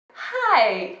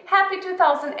Hi! Happy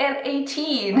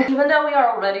 2018! Even though we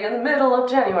are already in the middle of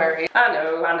January. I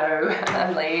know,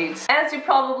 I'm late. As you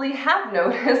probably have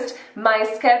noticed, my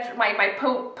schedule, my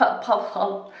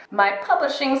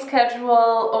publishing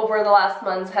schedule over the last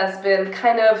months has been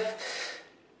kind of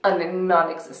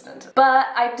non-existent. But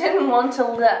I didn't want to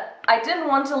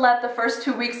let the first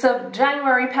 2 weeks of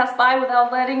January pass by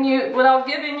without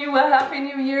giving you a Happy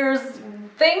New Year's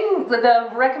thing, the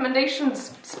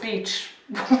recommendations speech.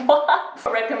 What?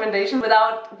 Recommendation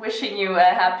without wishing you a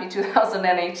happy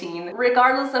 2018.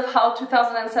 Regardless of how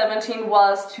 2017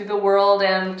 was to the world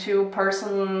and to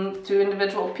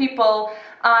individual people,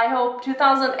 I hope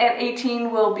 2018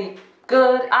 will be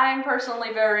good. I'm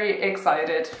personally very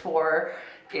excited for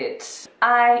it.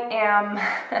 I am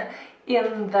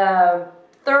in the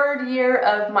 3rd year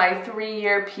of my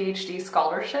 3-year PhD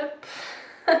scholarship.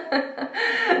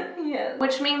 Yes.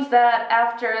 Which means that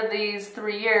after these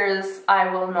 3 years, I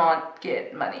will not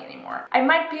get money anymore. I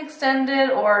might be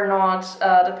extended or not,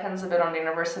 depends a bit on the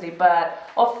university, but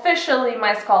officially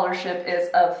my scholarship is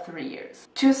of 3 years.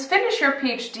 To finish your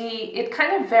PhD, it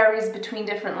kind of varies between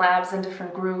different labs and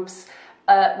different groups.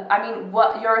 I mean,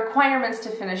 what your requirements to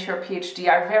finish your PhD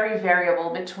are very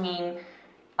variable between,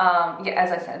 yeah,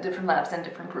 as I said, different labs and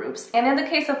different groups. And in the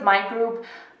case of my group,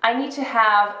 I need to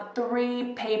have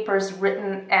 3 papers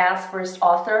written as first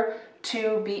author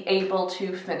to be able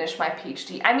to finish my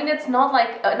PhD. I mean, it's not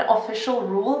like an official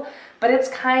rule, but it's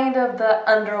kind of the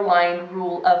underlying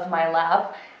rule of my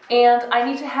lab. And I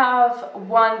need to have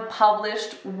 1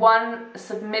 published, 1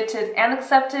 submitted and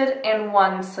accepted, and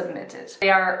 1 submitted. They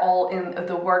are all in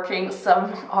the working,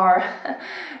 some are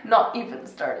not even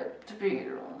started to be.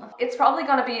 It's probably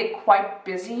going to be a quite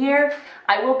busy year.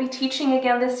 I will be teaching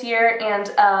again this year, and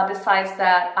besides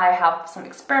that, I have some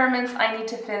experiments I need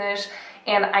to finish,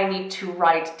 and I need to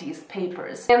write these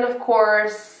papers. And of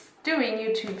course, doing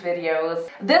YouTube videos.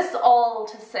 This all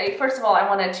to say, first of all, I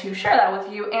wanted to share that with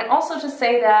you, and also to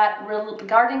say that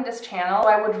regarding this channel,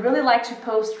 I would really like to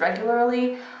post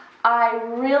regularly. I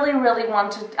really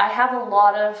want to, I have a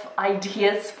lot of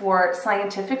ideas for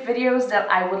scientific videos that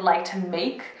I would like to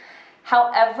make.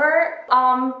 However,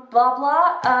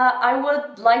 I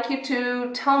would like you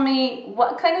to tell me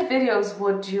what kind of videos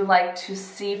would you like to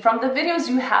see from the videos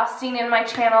you have seen in my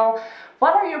channel.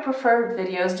 What are your preferred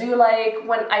videos? Do you like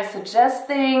when I suggest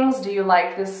things? Do you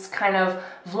like this kind of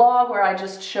vlog where I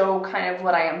just show kind of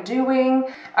what I am doing?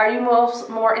 Are you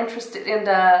more interested in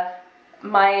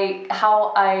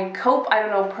how I cope, I don't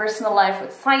know, personal life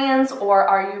with science, or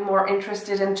are you more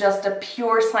interested in just a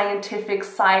pure scientific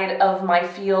side of my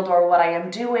field or what I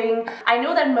am doing? I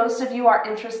know that most of you are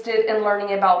interested in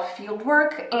learning about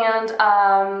fieldwork, and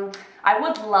I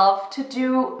would love to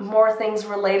do more things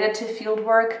related to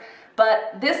fieldwork.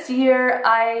 But this year,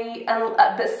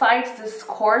 besides this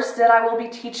course that I will be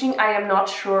teaching, I am not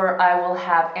sure I will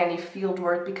have any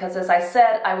fieldwork because, as I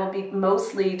said, I will be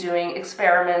mostly doing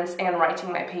experiments and writing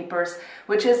my papers,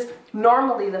 which is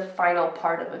normally the final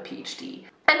part of a PhD.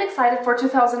 I'm excited for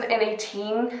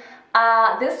 2018.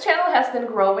 This channel has been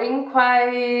growing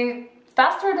quite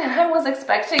faster than I was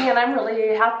expecting, and I'm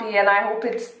really happy, and I hope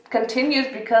it continues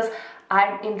because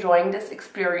I'm enjoying this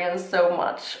experience so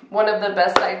much. One of the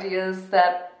best ideas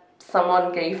that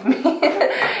someone gave me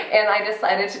and I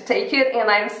decided to take it, and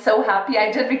I'm so happy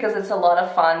I did because it's a lot of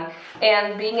fun,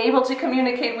 and being able to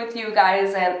communicate with you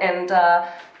guys and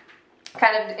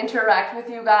kind of interact with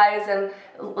you guys and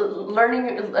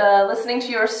listening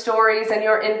to your stories and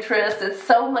your interests. It's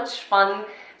so much fun.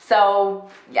 So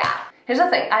yeah, here's the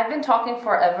thing, I've been talking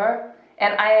forever.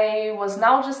 And I was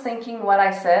now just thinking what I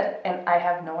said, and I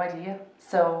have no idea.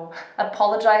 So I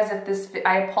apologize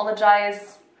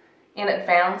in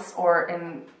advance, or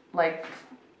in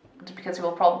because you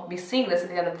will probably be seeing this at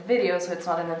the end of the video, so it's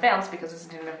not in advance because it's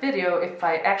in a video if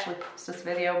I actually post this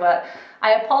video. But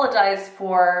I apologize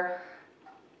for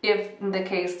if in the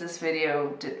case this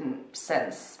video didn't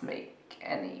make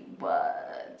any,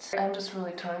 but I'm just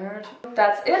really tired.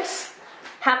 That's it.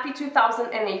 Happy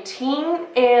 2018,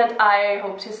 and I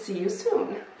hope to see you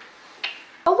soon.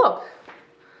 Oh look,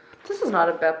 this is not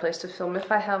a bad place to film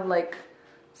if I have like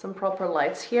some proper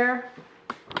lights here.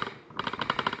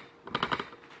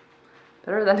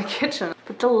 Better than the kitchen.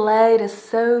 But the light is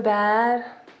so bad.